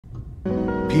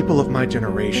People of my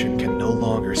generation can no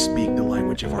longer speak the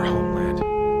language of our homeland.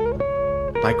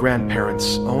 My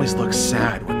grandparents always look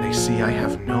sad when they see I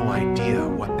have no idea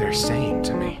what they're saying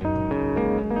to me.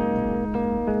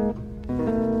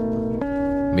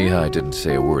 Mihai didn't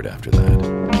say a word after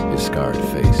that. His scarred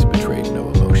face betrayed no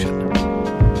emotion.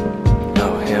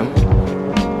 Oh, him?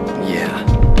 Yeah.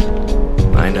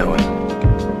 I know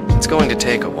him. It's going to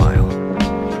take a while.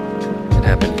 It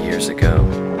happened years ago.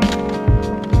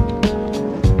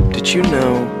 Did you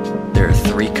know there are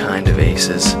three kinds of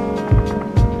aces?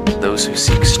 Those who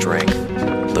seek strength,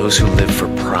 those who live for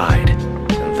pride,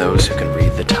 and those who can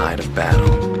read the tide of battle.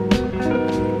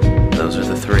 Those are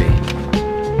the three.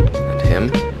 And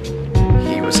him?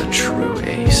 He was a true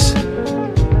ace.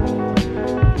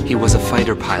 He was a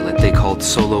fighter pilot they called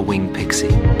Solo Wing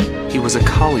Pixie. He was a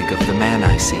colleague of the man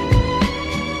I seek.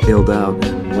 Bailed out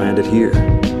and landed here.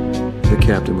 The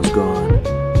captain was gone.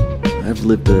 I've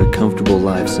lived a comfortable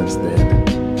life since then,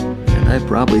 and I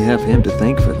probably have him to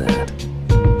thank for that.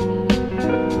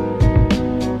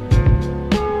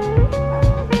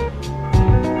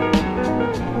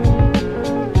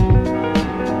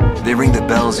 They ring the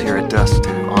bells here at dusk to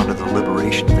honor the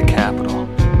liberation of the capital.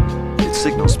 It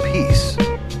signals peace,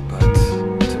 but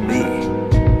to me,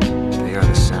 they are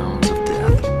the sounds of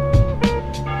death.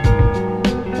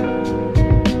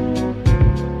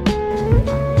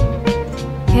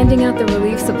 Handing out the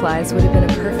relief supplies would have been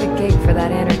a perfect gig for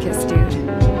that anarchist dude.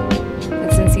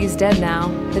 But since he's dead now,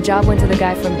 the job went to the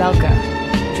guy from Belka,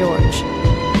 George.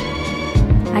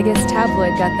 I guess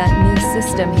Tabloid got that new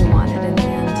system he wanted in the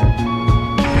end.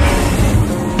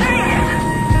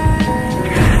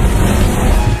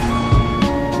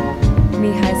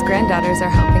 Mihai's granddaughters are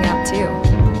helping out too.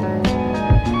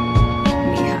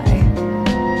 Mihai.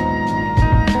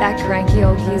 That cranky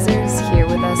old geezer's here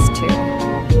with us too.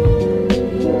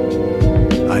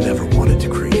 I never wanted to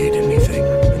create anything,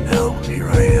 and now here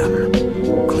I am,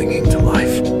 clinging to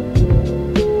life.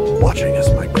 Watching as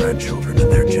my grandchildren and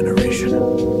their generation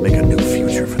make a new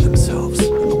future for themselves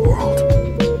and the world.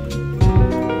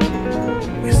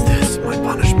 Is this my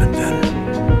punishment then?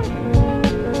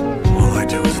 All I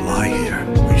do is lie here,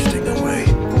 wasting away.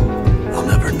 I'll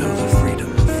never know the freedom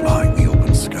of flying the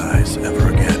open skies ever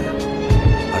again.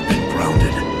 I've been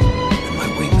grounded, and my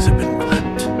wings have been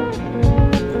clipped.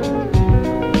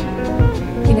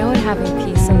 You know what having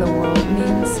peace in the world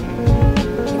means?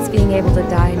 It's being able to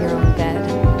die in your own bed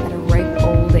at a ripe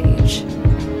old age.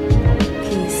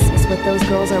 Peace is what those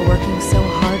girls are working so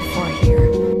hard for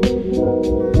here.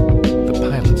 The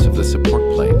pilots of the support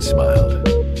plane smiled,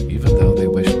 even though they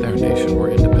wished their nation were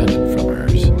independent from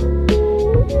hers.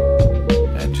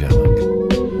 Angelic.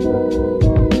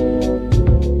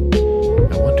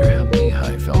 I wonder how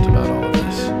Mihai felt about all of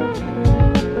this.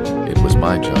 It was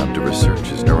my job to research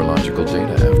his neurological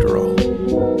data, after all.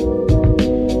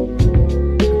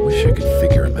 I wish I could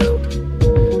figure him out.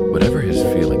 Whatever his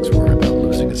feelings were about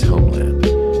losing his homeland,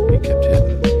 he kept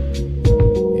hidden,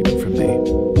 even from me.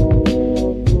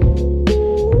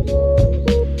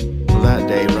 Well, that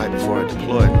day, right before I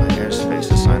deployed, my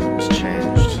airspace assignment was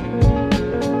changed.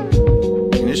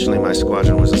 Initially, my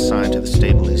squadron was assigned to the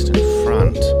stable Eastern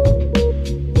Front.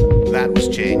 That was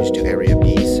changed to Area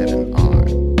B7R,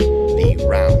 the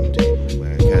round table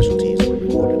where casualties were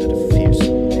recorded at a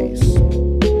fearsome pace.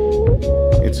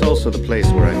 It's also the place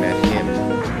where I met him.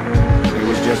 It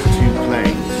was just two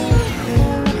planes,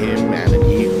 him and an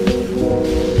eagle.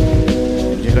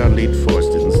 And yet our lead force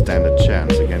didn't stand a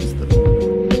chance against them.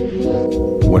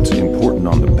 What's important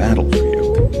on the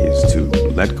battlefield is to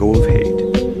let go of hate,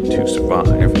 to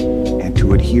survive, and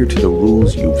to adhere to the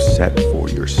rules you've set for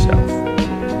yourself.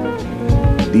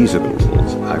 These are the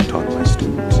rules I've taught my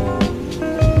students.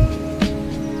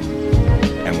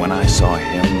 And when I saw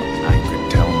him, I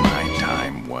could tell my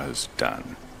time was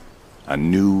done. A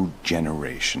new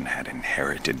generation had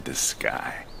inherited the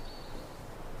sky.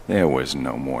 There was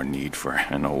no more need for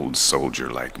an old soldier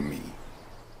like me.